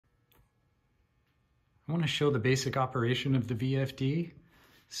I want to show the basic operation of the VFD.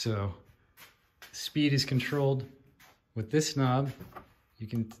 So speed is controlled with this knob. You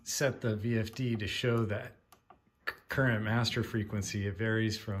can set the VFD to show that current master frequency. It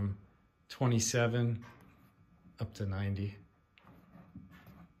varies from 27 up to 90.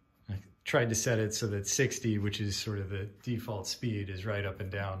 I tried to set it so that 60, which is sort of the default speed, is right up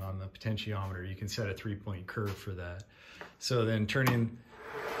and down on the potentiometer. You can set a 3-point curve for that. So then turning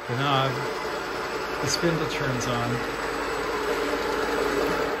the knob, the spindle turns on.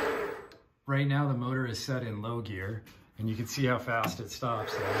 Right now the motor is set in low gear, and you can see how fast it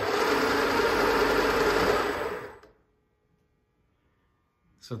stops there.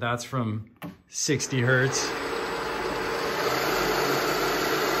 So that's from 60 Hertz.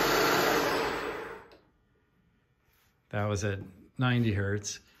 That was at 90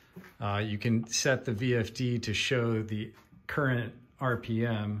 Hertz. You can set the VFD to show the current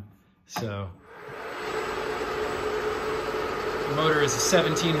RPM. So the motor is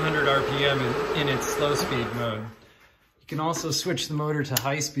 1700 RPM in its slow speed mode. You can also switch the motor to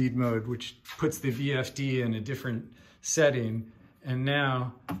high speed mode, which puts the VFD in a different setting. And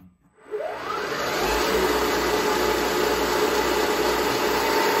now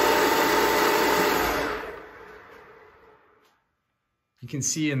you can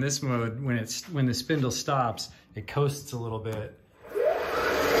see in this mode, when the spindle stops, it coasts a little bit.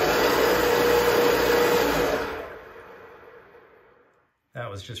 That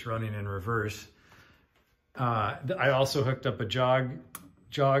was just running in reverse. I also hooked up a jog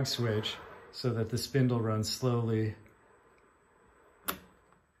switch so that the spindle runs slowly.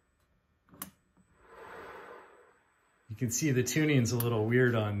 You can see the tuning's a little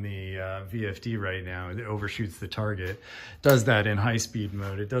weird on the VFD right now. It overshoots the target. It does that in high speed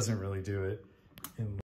mode. It doesn't really do it